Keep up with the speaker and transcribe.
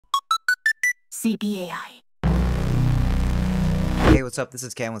CBAI. Hey, what's up? This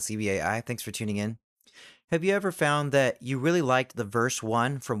is Cam with CBAI. Thanks for tuning in. Have you ever found that you really liked the verse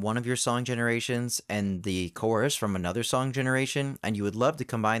 1 from one of your song generations and the chorus from another song generation, and you would love to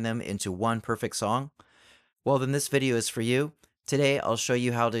combine them into one perfect song? Well, then this video is for you. Today, I'll show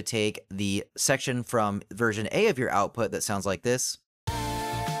you how to take the section from version A of your output that sounds like this,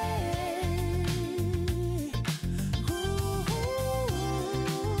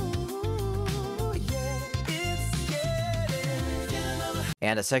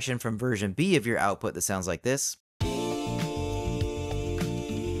 and a section from version B of your output that sounds like this.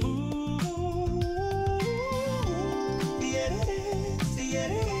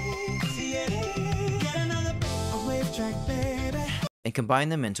 And combine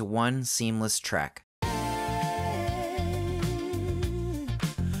them into one seamless track.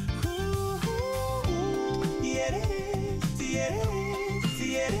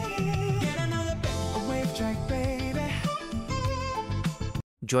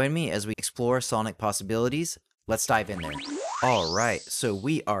 Join me as we explore sonic possibilities. Let's dive in there. Alright, so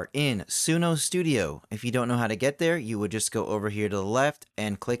we are in Suno Studio. If you don't know how to get there, you would just go over here to the left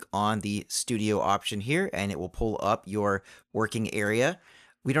and click on the Studio option here, and it will pull up your working area.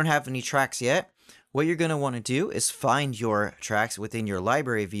 We don't have any tracks yet. What you're going to want to do is find your tracks within your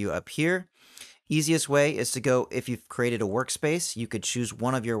library view up here. Easiest way is to go, if you've created a workspace, you could choose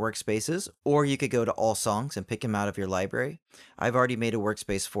one of your workspaces, or you could go to all songs and pick them out of your library. I've already made a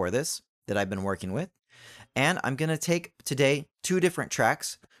workspace for this that I've been working with. And I'm going to take today two different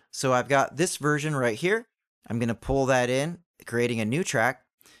tracks. So I've got this version right here. I'm going to pull that in, creating a new track.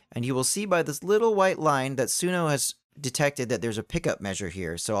 And you will see by this little white line that Suno has detected that there's a pickup measure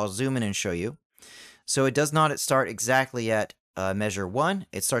here. So I'll zoom in and show you. So it does not start exactly at measure 1.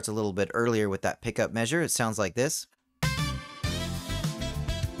 It starts a little bit earlier with that pickup measure. It sounds like this.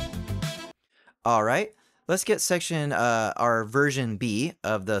 All right, let's get section our version B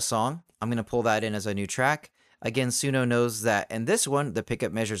of the song. I'm going to pull that in as a new track. Again, Suno knows that in this one, the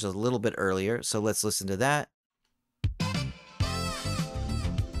pickup measure is a little bit earlier. So let's listen to that.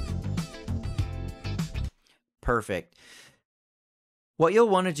 Perfect. What you'll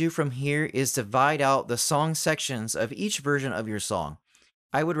want to do from here is divide out the song sections of each version of your song.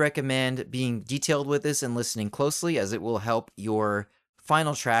 I would recommend being detailed with this and listening closely, as it will help your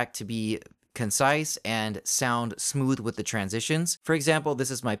final track to be concise and sound smooth with the transitions. For example, this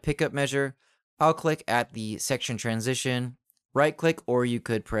is my pickup measure. I'll click at the section transition, right click, or you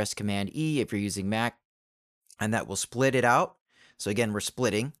could press Command E if you're using Mac, and that will split it out. So again, we're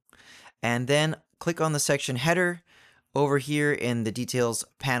splitting. And then click on the section header. Over here in the details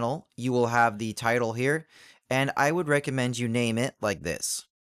panel, you will have the title here, and I would recommend you name it like this.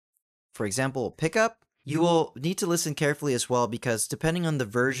 For example, pickup. You will need to listen carefully as well, because depending on the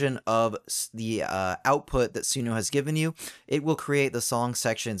version of the output that Suno has given you, it will create the song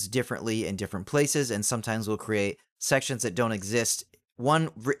sections differently in different places, and sometimes will create sections that don't exist.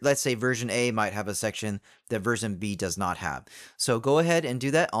 Let's say version A might have a section that version B does not have. So go ahead and do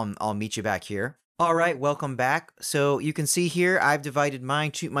that. I'll meet you back here. All right, welcome back. So you can see here, I've divided my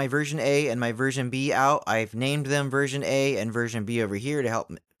version A and my version B out. I've named them version A and version B over here to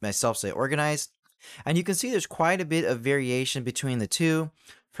help myself stay organized. And you can see there's quite a bit of variation between the two.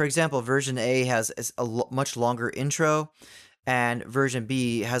 For example, version A has a much longer intro, and version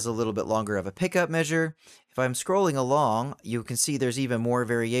B has a little bit longer of a pickup measure. If I'm scrolling along, you can see there's even more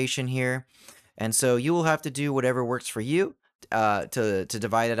variation here. And so you will have to do whatever works for you to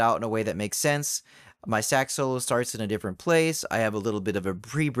divide it out in a way that makes sense. My sax solo starts in a different place. I have a little bit of a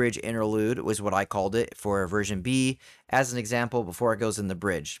pre-bridge interlude, was what I called it for version B, as an example before it goes in the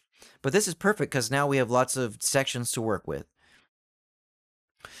bridge. But this is perfect because now we have lots of sections to work with.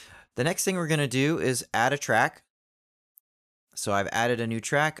 The next thing we're going to do is add a track. So I've added a new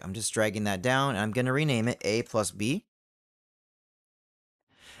track. I'm just dragging that down, and I'm going to rename it A plus B.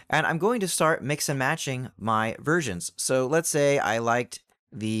 And I'm going to start mix and matching my versions. So let's say I liked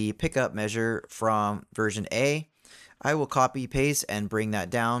the pickup measure from version A. I will copy, paste, and bring that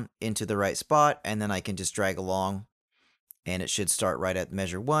down into the right spot, and then I can just drag along, and it should start right at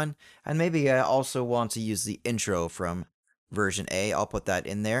measure 1. And maybe I also want to use the intro from version A. I'll put that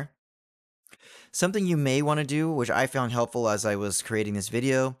in there. Something you may want to do, which I found helpful as I was creating this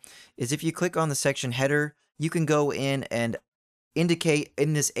video, is if you click on the section header, you can go in and indicate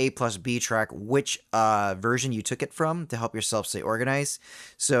in this A plus B track which version you took it from to help yourself stay organized.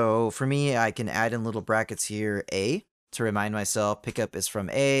 So for me, I can add in little brackets here, A, to remind myself pickup is from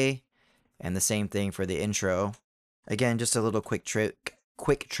A, and the same thing for the intro. Again, just a little quick trick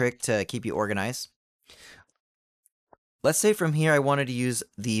to keep you organized. Let's say from here I wanted to use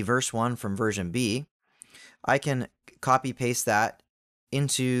the verse 1 from version B. I can copy paste that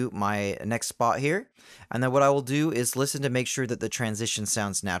into my next spot here. And then what I will do is listen to make sure that the transition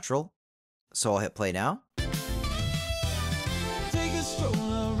sounds natural. So I'll hit play now. Take a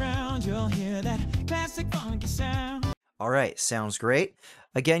stroll around, you'll hear that classic funky sound. All right, sounds great.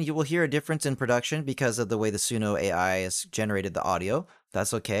 Again, you will hear a difference in production because of the way the Suno AI has generated the audio.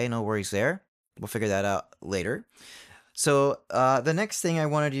 That's okay, no worries there. We'll figure that out later. So the next thing I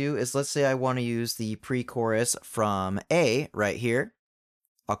want to do is, let's say I want to use the pre-chorus from A right here.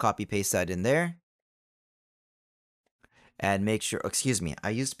 I'll copy paste that in there. And make sure, excuse me, I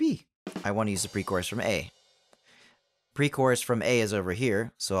used B. I want to use the pre-chorus from A. Pre-chorus from A is over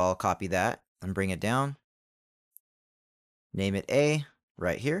here, so I'll copy that and bring it down. Name it A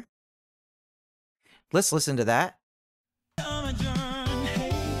right here. Let's listen to that.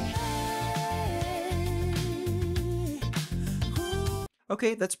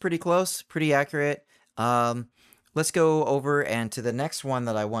 Okay, that's pretty close, pretty accurate. Let's go over and to the next one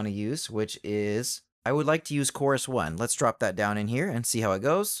that I want to use, which is, I would like to use chorus 1. Let's drop that down in here and see how it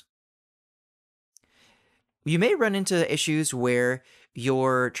goes. You may run into issues where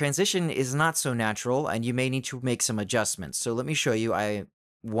your transition is not so natural and you may need to make some adjustments. So let me show you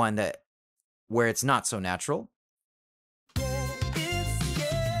one where it's not so natural.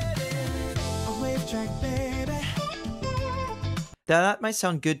 That might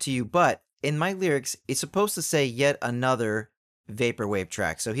sound good to you, but in my lyrics, it's supposed to say yet another vaporwave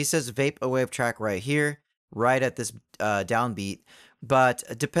track. So he says vaporwave track right here, right at this downbeat. But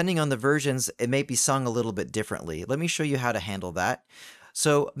depending on the versions, it may be sung a little bit differently. Let me show you how to handle that.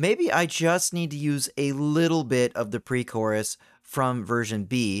 So maybe I just need to use a little bit of the pre-chorus from version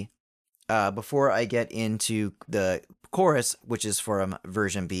B before I get into the chorus, which is from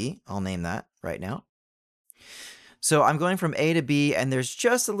version B. I'll name that right now. So I'm going from A to B, and there's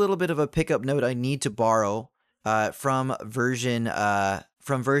just a little bit of a pickup note I need to borrow from version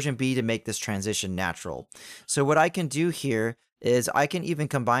B to make this transition natural. So what I can do here is I can even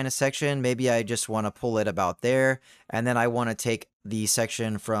combine a section. Maybe I just want to pull it about there, and then I want to take the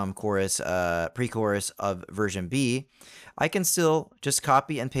section from pre-chorus of version B. I can still just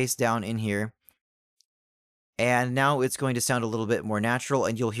copy and paste down in here. And now it's going to sound a little bit more natural,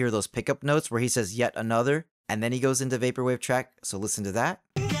 and you'll hear those pickup notes where he says yet another, and then he goes into vaporwave track. So listen to that.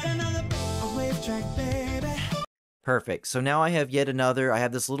 Perfect. So now I have yet another. I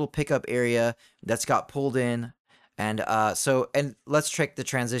have this little pickup area that's got pulled in. And and let's check the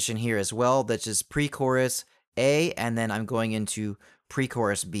transition here as well. That's just pre-chorus A, and then I'm going into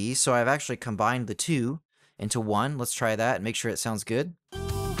pre-chorus B. So I've actually combined the two into one. Let's try that and make sure it sounds good.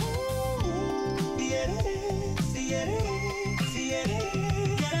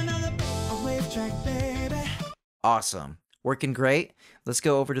 Awesome. Working great. Let's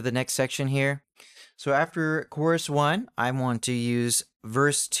go over to the next section here. So after chorus 1, I want to use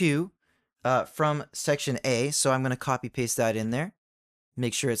verse 2 from section A. So I'm going to copy paste that in there.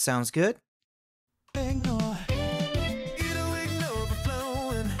 Make sure it sounds good.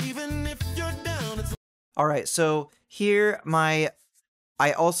 All right, so here I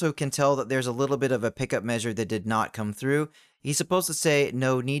also can tell that there's a little bit of a pickup measure that did not come through. He's supposed to say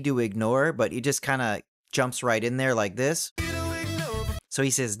no need to ignore, but he just kind of jumps right in there like this. So he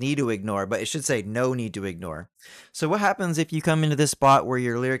says need to ignore, but it should say no need to ignore. So what happens if you come into this spot where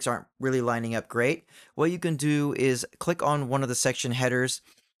your lyrics aren't really lining up great? What you can do is click on one of the section headers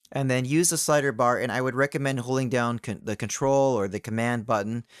and then use the slider bar, and I would recommend holding down the control or the command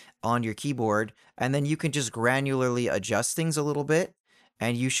button on your keyboard, and then you can just granularly adjust things a little bit,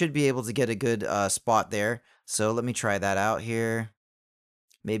 and you should be able to get a good spot there. So let me try that out here.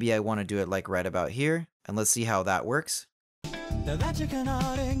 Maybe I want to do it like right about here, and let's see how that works.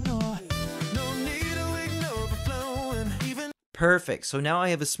 Perfect. So now I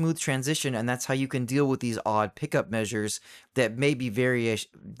have a smooth transition, and that's how you can deal with these odd pickup measures that may be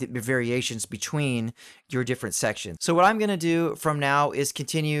variations between your different sections. So what I'm going to do from now is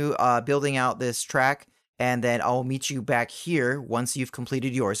continue building out this track, and then I'll meet you back here once you've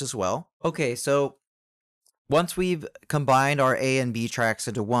completed yours as well. Okay, so once we've combined our A and B tracks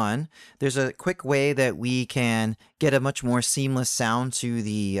into one, there's a quick way that we can get a much more seamless sound to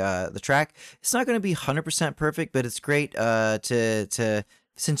the track. It's not going to be 100% perfect, but it's great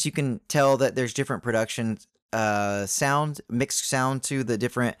since you can tell that there's different production mixed sound to the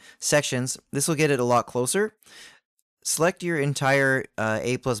different sections. This will get it a lot closer. Select your entire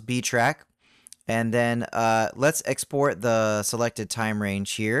A plus B track, and then let's export the selected time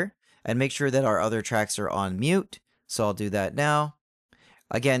range here. And make sure that our other tracks are on mute. So I'll do that now.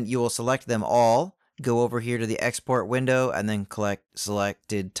 Again, you will select them all, go over here to the export window and then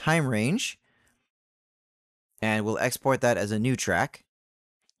selected time range. And we'll export that as a new track.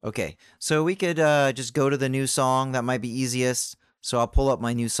 Okay, so we could just go to the new song. That might be easiest. So I'll pull up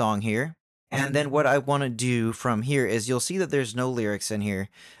my new song here. And then what I want to do from here is you'll see that there's no lyrics in here.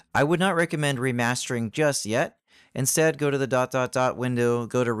 I would not recommend remastering just yet. Instead, go to the ... window,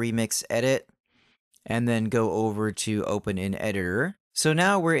 go to Remix Edit, and then go over to Open in Editor. So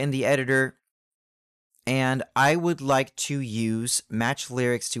now we're in the editor, and I would like to use Match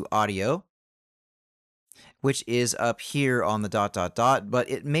Lyrics to Audio, which is up here on the ... but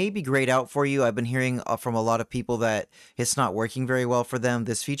it may be grayed out for you. I've been hearing from a lot of people that it's not working very well for them,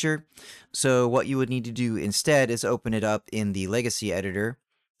 this feature. So what you would need to do instead is open it up in the Legacy Editor.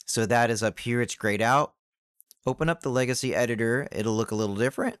 So that is up here, it's grayed out. Open up the Legacy Editor, it'll look a little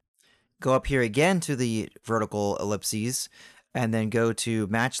different. Go up here again to the vertical ellipses, and then go to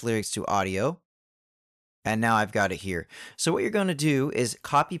Match Lyrics to Audio. And now I've got it here. So what you're going to do is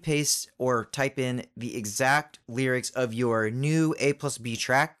copy paste or type in the exact lyrics of your new A+B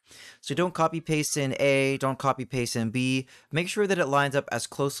track. So don't copy paste in A, don't copy paste in B. Make sure that it lines up as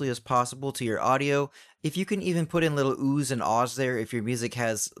closely as possible to your audio. If you can even put in little oohs and ahs there if your music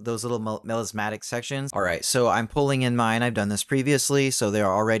has those little melismatic sections. All right, so I'm pulling in mine. I've done this previously, so they're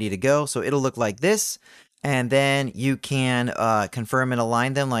all ready to go. So it'll look like this. And then you can confirm and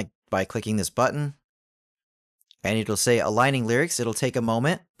align them like by clicking this button. And it'll say aligning lyrics. It'll take a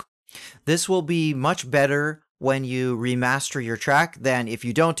moment. This will be much better when you remaster your track than if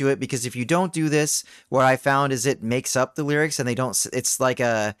you don't do it, because if you don't do this, what I found is it makes up the lyrics and they don't, it's like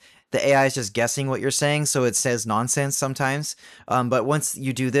the AI is just guessing what you're saying, so it says nonsense sometimes. But once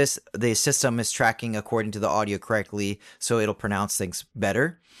you do this, the system is tracking according to the audio correctly, so it'll pronounce things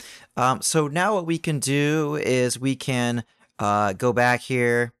better. So now what we can do is we can go back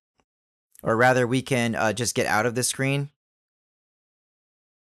here. Or rather, we can just get out of the screen.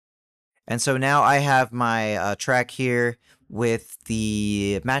 And so now I have my track here with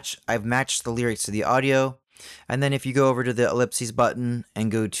the match. I've matched the lyrics to the audio. And then if you go over to the ellipses button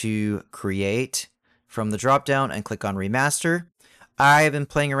and go to Create from the dropdown and click on Remaster, I have been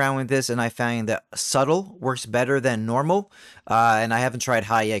playing around with this and I found that subtle works better than normal. And I haven't tried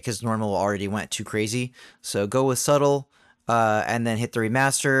high yet because normal already went too crazy. So go with subtle and then hit the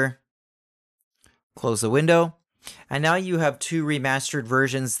remaster. Close the window, and now you have two remastered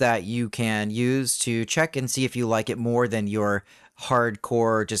versions that you can use to check and see if you like it more than your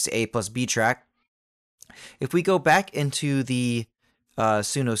hardcore just A+B track. If we go back into the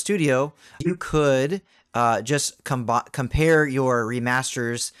Suno Studio, you could just compare your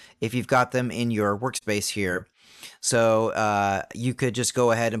remasters if you've got them in your workspace here. So you could just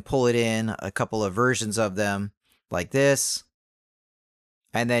go ahead and pull it in a couple of versions of them like this.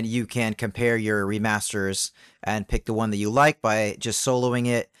 And then you can compare your remasters and pick the one that you like by just soloing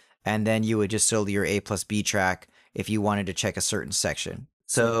it. And then you would just solo your A+B track if you wanted to check a certain section.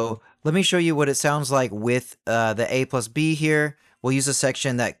 So let me show you what it sounds like with the A+B here. We'll use a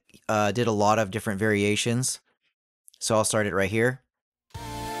section that did a lot of different variations. So I'll start it right here.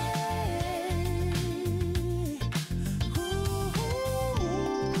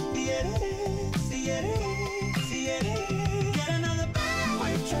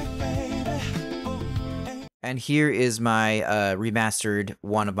 And here is my remastered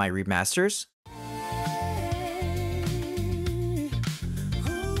one of my remasters.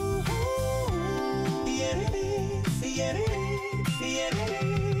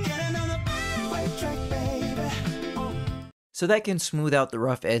 So that can smooth out the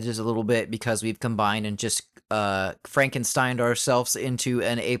rough edges a little bit because we've combined and just Frankensteined ourselves into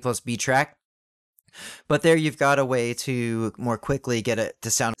an A+B track. But there you've got a way to more quickly get it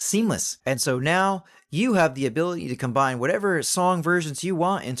to sound seamless. And so now you have the ability to combine whatever song versions you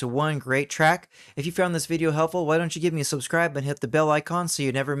want into one great track. If you found this video helpful, why don't you give me a subscribe and hit the bell icon so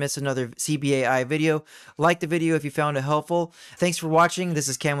you never miss another CBAI video. Like the video if you found it helpful. Thanks for watching. This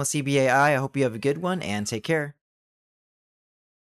is Cam with CBAI. I hope you have a good one and take care.